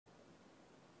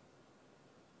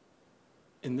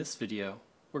In this video,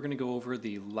 we're going to go over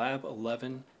the Lab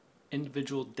 11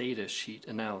 individual data sheet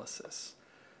analysis.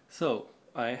 So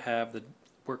I have the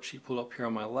worksheet pulled up here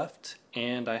on my left,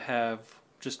 and I have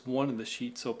just one of the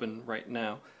sheets open right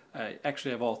now. I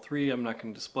actually have all three. I'm not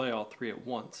going to display all three at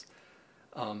once.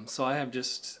 So I have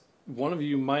just, one of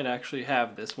you might actually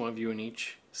have this, one of you in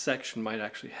each section might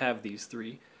actually have these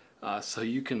three. So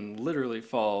you can literally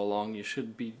follow along. You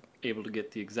should be able to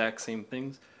get the exact same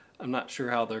things. I'm not sure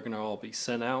how they're going to all be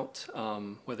sent out,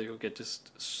 whether you'll get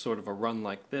just sort of a run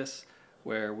like this,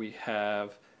 where we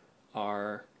have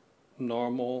our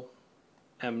normal,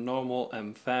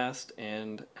 M fast,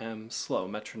 and M slow,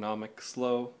 metronomic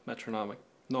slow, metronomic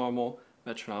normal,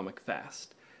 metronomic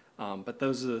fast. But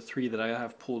those are the three that I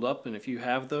have pulled up, and if you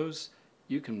have those,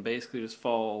 you can basically just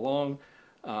follow along.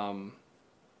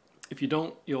 If you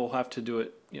don't, you'll have to do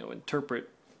it, interpret,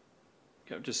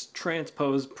 just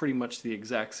transpose pretty much the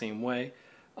exact same way.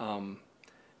 And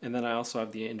then I also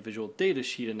have the individual data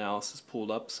sheet analysis pulled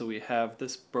up, so we have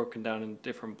this broken down in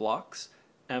different blocks: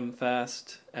 M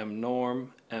fast, M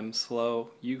norm, M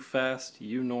slow, U fast,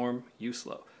 U norm, U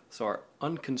slow. So our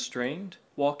unconstrained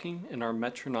walking and our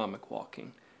metronomic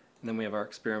walking. And then we have our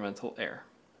experimental error.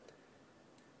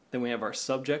 Then we have our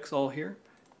subjects all here.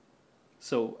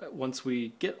 So once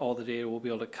we get all the data, we'll be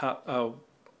able to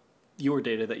your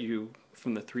data that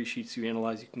from the three sheets you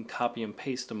analyze, you can copy and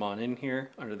paste them on in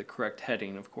here under the correct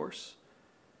heading, of course.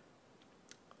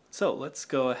 So let's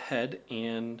go ahead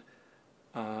and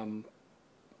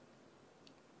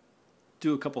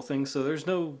do a couple things. So there's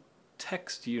no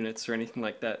text units or anything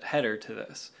like that header to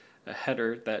this. A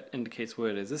header that indicates what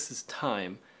it is. This is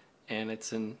time, and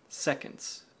it's in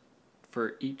seconds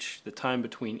for the time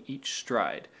between each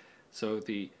stride. So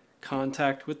the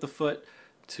contact with the foot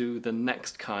to the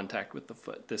next contact with the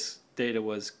foot. This data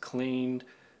was cleaned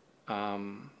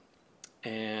and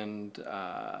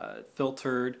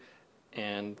filtered,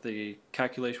 and the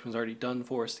calculation was already done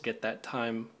for us to get that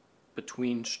time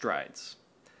between strides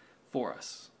for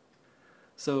us.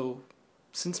 So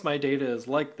since my data is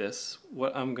like this,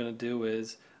 what I'm going to do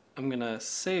is I'm going to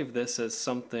save this as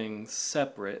something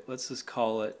separate. Let's just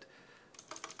call it,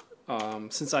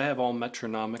 since I have all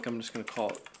metronomic, I'm just going to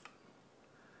call it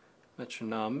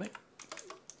metronomic.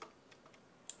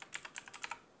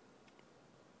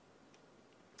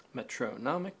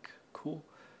 Cool.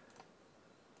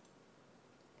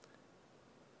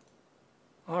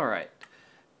 Alright,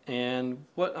 and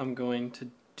what I'm going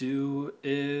to do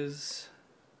is,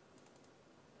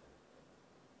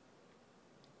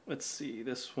 let's see,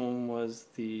 this one was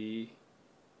the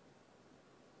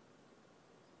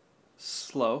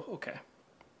slow, okay.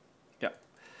 Yep.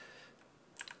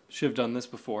 Should have done this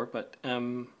before, but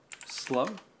M slow.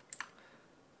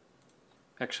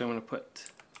 Actually, I'm going to put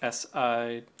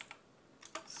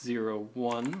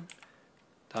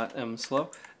SI01.M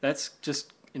slow. That's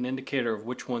just an indicator of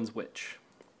which one's which.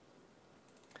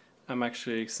 I'm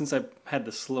actually, since I had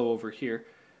the slow over here,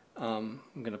 I'm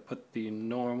going to put the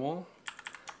normal.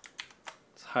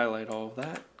 Let's highlight all of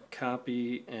that,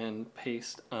 copy and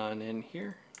paste on in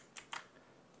here.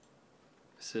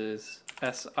 This is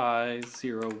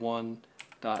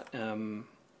SI01.M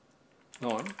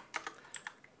norm,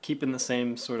 keeping the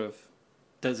same sort of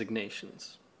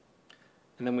designations.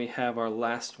 And then we have our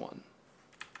last one.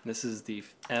 This is the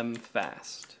M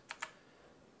fast.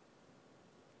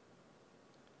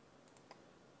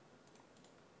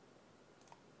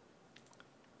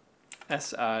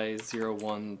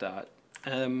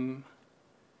 SI01.M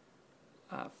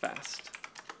fast.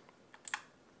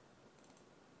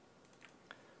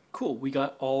 Cool, we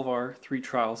got all of our three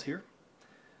trials here.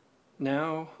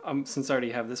 Now, since I already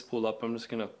have this pulled up, I'm just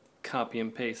going to copy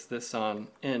and paste this on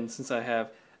in. Since I have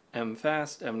M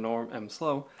fast, M norm, M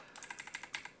slow,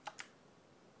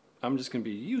 I'm just going to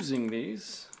be using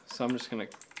these, so I'm just going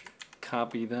to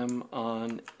copy them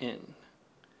on in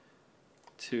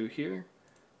to here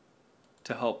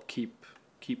to help keep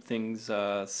things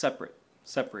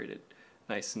separated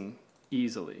nice and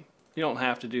easily. You don't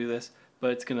have to do this, but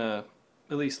it's going to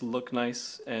at least look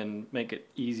nice and make it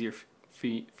easier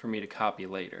for me to copy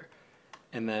later.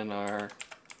 And then our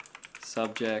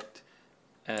subject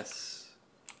SI01.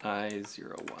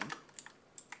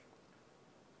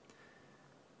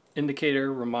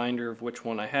 Indicator, reminder of which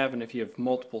one I have, and if you have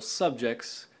multiple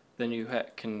subjects, then you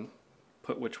can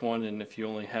put which one, and if you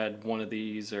only had one of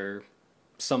these or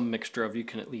some mixture of, you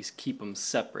can at least keep them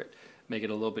separate, make it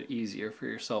a little bit easier for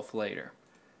yourself later.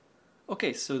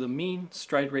 Okay, so the mean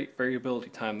stride rate variability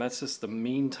time, that's just the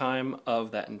mean time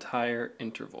of that entire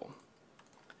interval.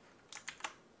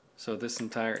 So this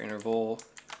entire interval,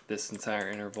 and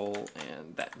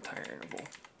that entire interval.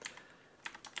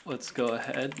 let's go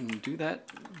ahead and do that.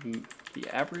 The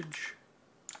average.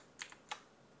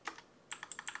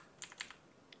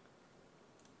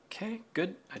 Okay,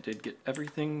 good. I did get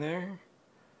everything there.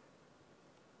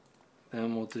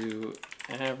 Then we'll do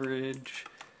average.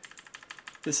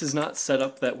 This is not set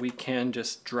up that we can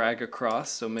just drag across,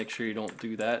 so make sure you don't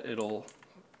do that. It'll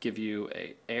give you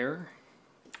an error.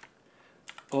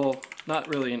 Well, not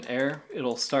really an error.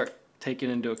 It'll start taking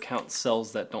into account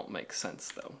cells that don't make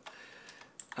sense though.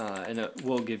 And it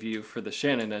will give you, for the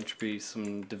Shannon entropy,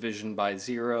 some division by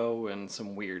zero and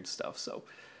some weird stuff. So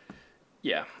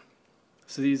yeah.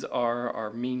 So these are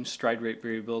our mean stride rate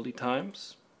variability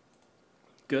times.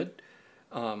 Good.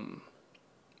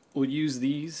 We'll use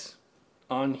these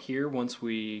on here once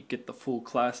we get the full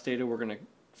class data. We're going to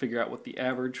figure out what the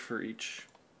average for each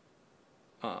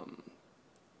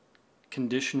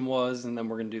condition was, and then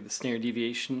we're going to do the standard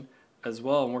deviation as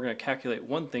well, and we're going to calculate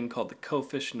one thing called the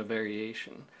coefficient of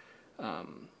variation,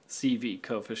 CV,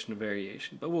 coefficient of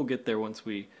variation, but we'll get there once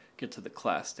we get to the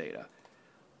class data.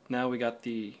 Now we got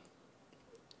the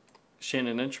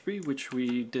Shannon entropy, which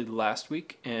we did last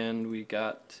week, and we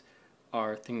got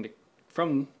our thing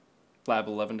from Lab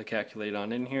 11 to calculate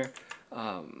on in here.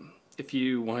 If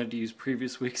you wanted to use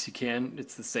previous weeks, you can.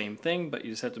 It's the same thing, but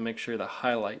you just have to make sure to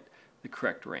highlight the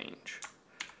correct range.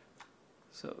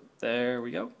 So there we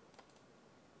go.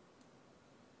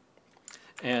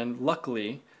 And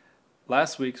luckily,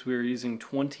 last week's we were using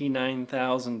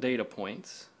 29,000 data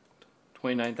points,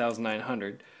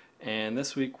 29,900, and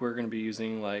this week we're going to be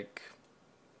using like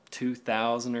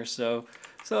 2,000 or so.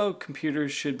 So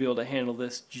computers should be able to handle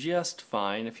this just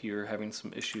fine if you're having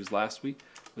some issues last week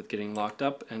with getting locked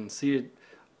up, and see it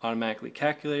automatically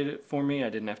calculate it for me. I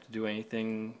didn't have to do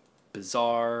anything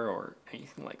bizarre or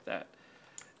anything like that.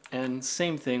 And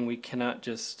same thing, we cannot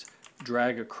just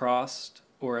drag across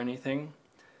or anything.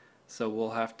 So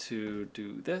we'll have to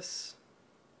do this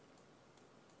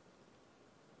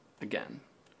again.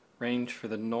 Range for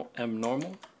the M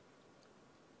normal.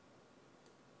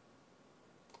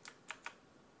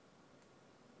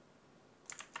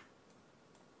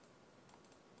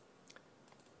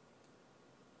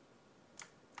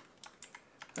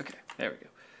 Okay, there we go.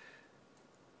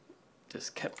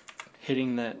 Just kept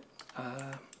hitting that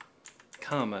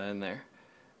comma in there.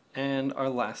 And our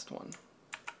last one.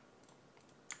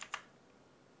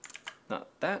 Not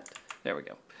that. There we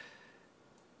go.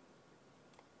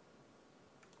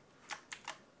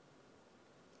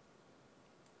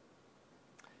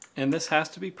 And this has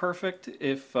to be perfect.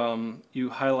 If you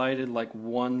highlighted like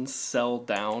one cell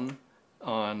down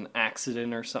on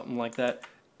accident or something like that,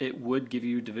 it would give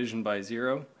you division by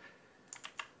zero.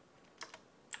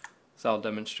 So I'll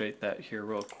demonstrate that here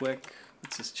real quick.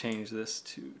 Let's just change this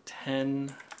to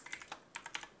 10.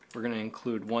 We're going to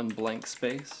include one blank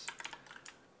space.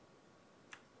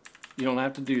 You don't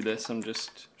have to do this, I'm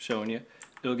just showing you.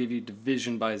 It'll give you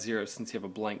division by zero since you have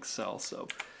a blank cell. So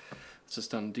let's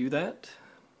just undo that.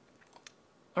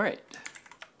 Alright,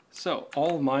 so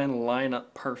all of mine line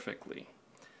up perfectly.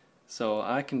 So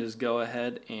I can just go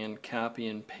ahead and copy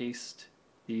and paste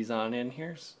these on in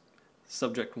here.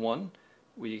 Subject 1,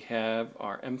 we have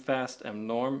our mfast,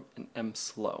 mnorm, and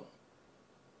mslow.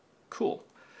 Cool.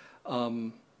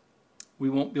 We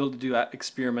won't be able to do that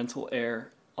experimental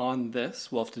error on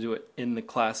this. We'll have to do it in the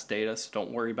class data, so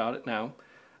don't worry about it now.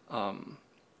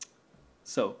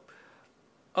 So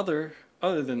other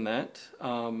than that,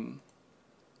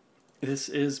 this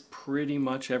is pretty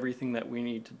much everything that we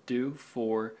need to do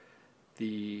for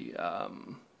the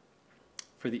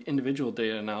individual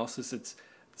data analysis. It's the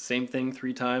same thing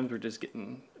 3 times. We're just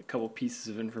getting a couple pieces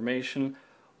of information.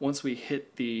 Once we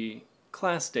hit the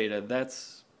class data,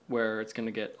 that's where it's going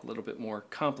to get a little bit more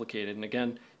complicated. And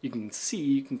again, you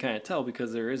can kind of tell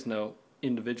because there is no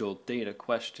individual data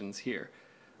questions here.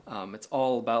 It's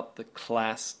all about the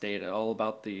class data, all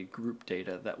about the group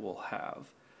data that we'll have.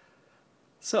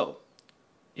 So,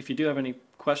 if you do have any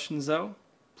questions though,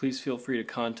 please feel free to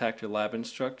contact your lab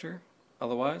instructor.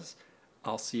 Otherwise,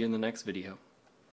 I'll see you in the next video.